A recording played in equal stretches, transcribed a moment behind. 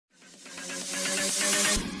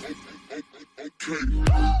Hi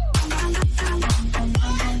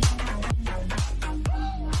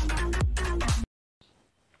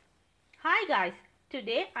guys,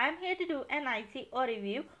 today I am here to do an ICO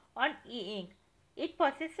review on einc. It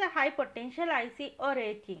possesses a high potential ICO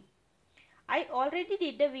rating. I already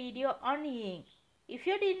did a video on einc. If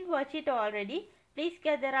you didn't watch it already, please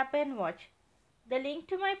gather up and watch. The link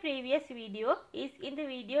to my previous video is in the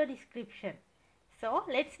video description. So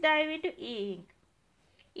let's dive into einc.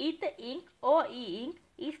 EtherInc or einc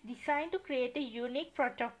is designed to create a unique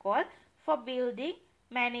protocol for building,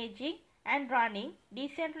 managing and running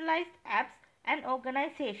decentralized apps and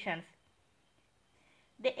organizations.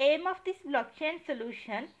 The aim of this blockchain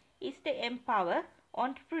solution is to empower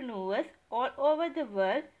entrepreneurs all over the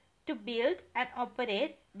world to build and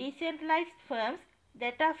operate decentralized firms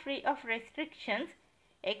that are free of restrictions,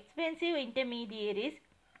 expensive intermediaries,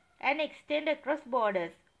 and extend across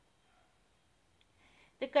borders.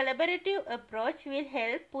 The collaborative approach will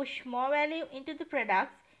help push more value into the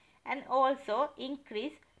products and also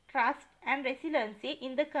increase trust and resiliency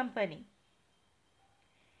in the company.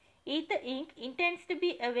 EtherInc intends to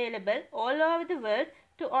be available all over the world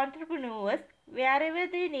to entrepreneurs wherever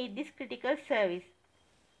they need this critical service.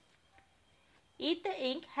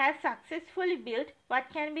 EtherInc has successfully built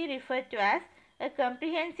what can be referred to as a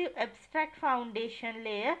comprehensive abstract foundation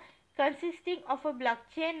layer consisting of a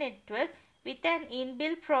blockchain network with an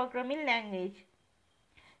inbuilt programming language.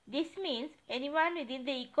 This means anyone within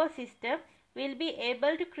the ecosystem will be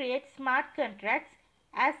able to create smart contracts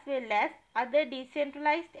as well as other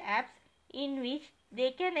decentralized apps in which they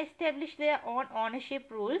can establish their own ownership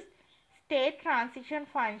rules, state transition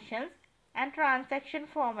functions, and transaction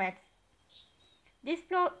formats. This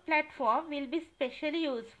platform will be especially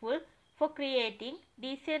useful for creating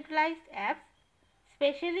decentralized apps,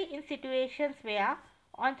 especially in situations where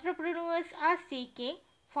entrepreneurs are seeking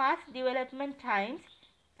fast development times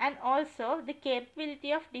and also the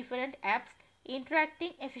capability of different apps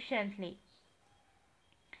interacting efficiently.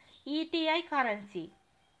 ETI currency.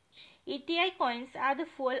 ETI coins are the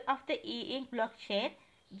fuel of the einc blockchain,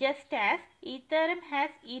 just as Ethereum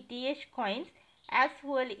has ETH coins as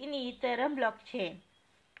fuel in Ethereum blockchain.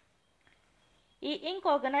 Einc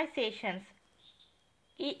organizations.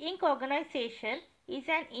 Einc organization is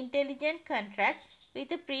an intelligent contract with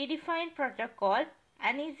a predefined protocol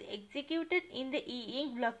and is executed in the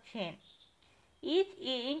einc blockchain. Each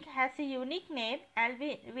einc has a unique name and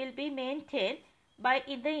will be maintained by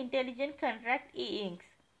the intelligent contract eincs.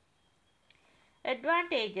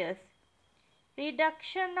 Advantages: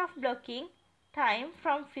 reduction of blocking time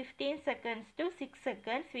from 15 seconds to 6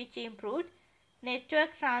 seconds, which improved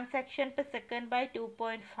network transaction per second by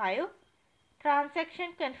 2.5,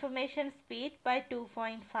 transaction confirmation speed by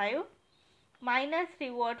 2.5, minus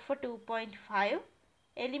reward for 2.5,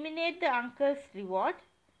 eliminate the uncle's reward,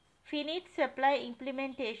 finite supply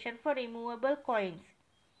implementation for removable coins.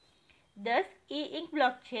 Thus, einc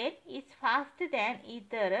blockchain is faster than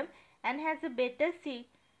Ethereum and has a better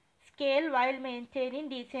scale while maintaining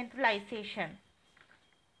decentralization.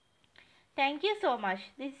 Thank you so much.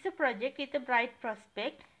 This is a project with a bright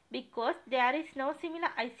prospect because there is no similar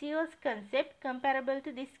ICOs concept comparable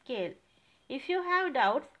to this scale. If you have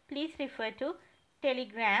doubts, please refer to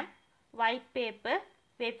Telegram, white paper,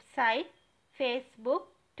 website, Facebook,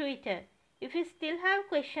 Twitter. If you still have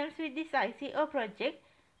questions with this ICO project,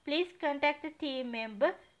 please contact a team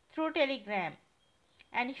member through Telegram.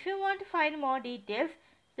 And if you want to find more details,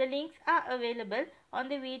 the links are available on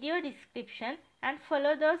the video description and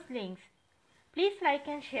follow those links. Please like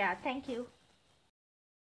and share. Thank you.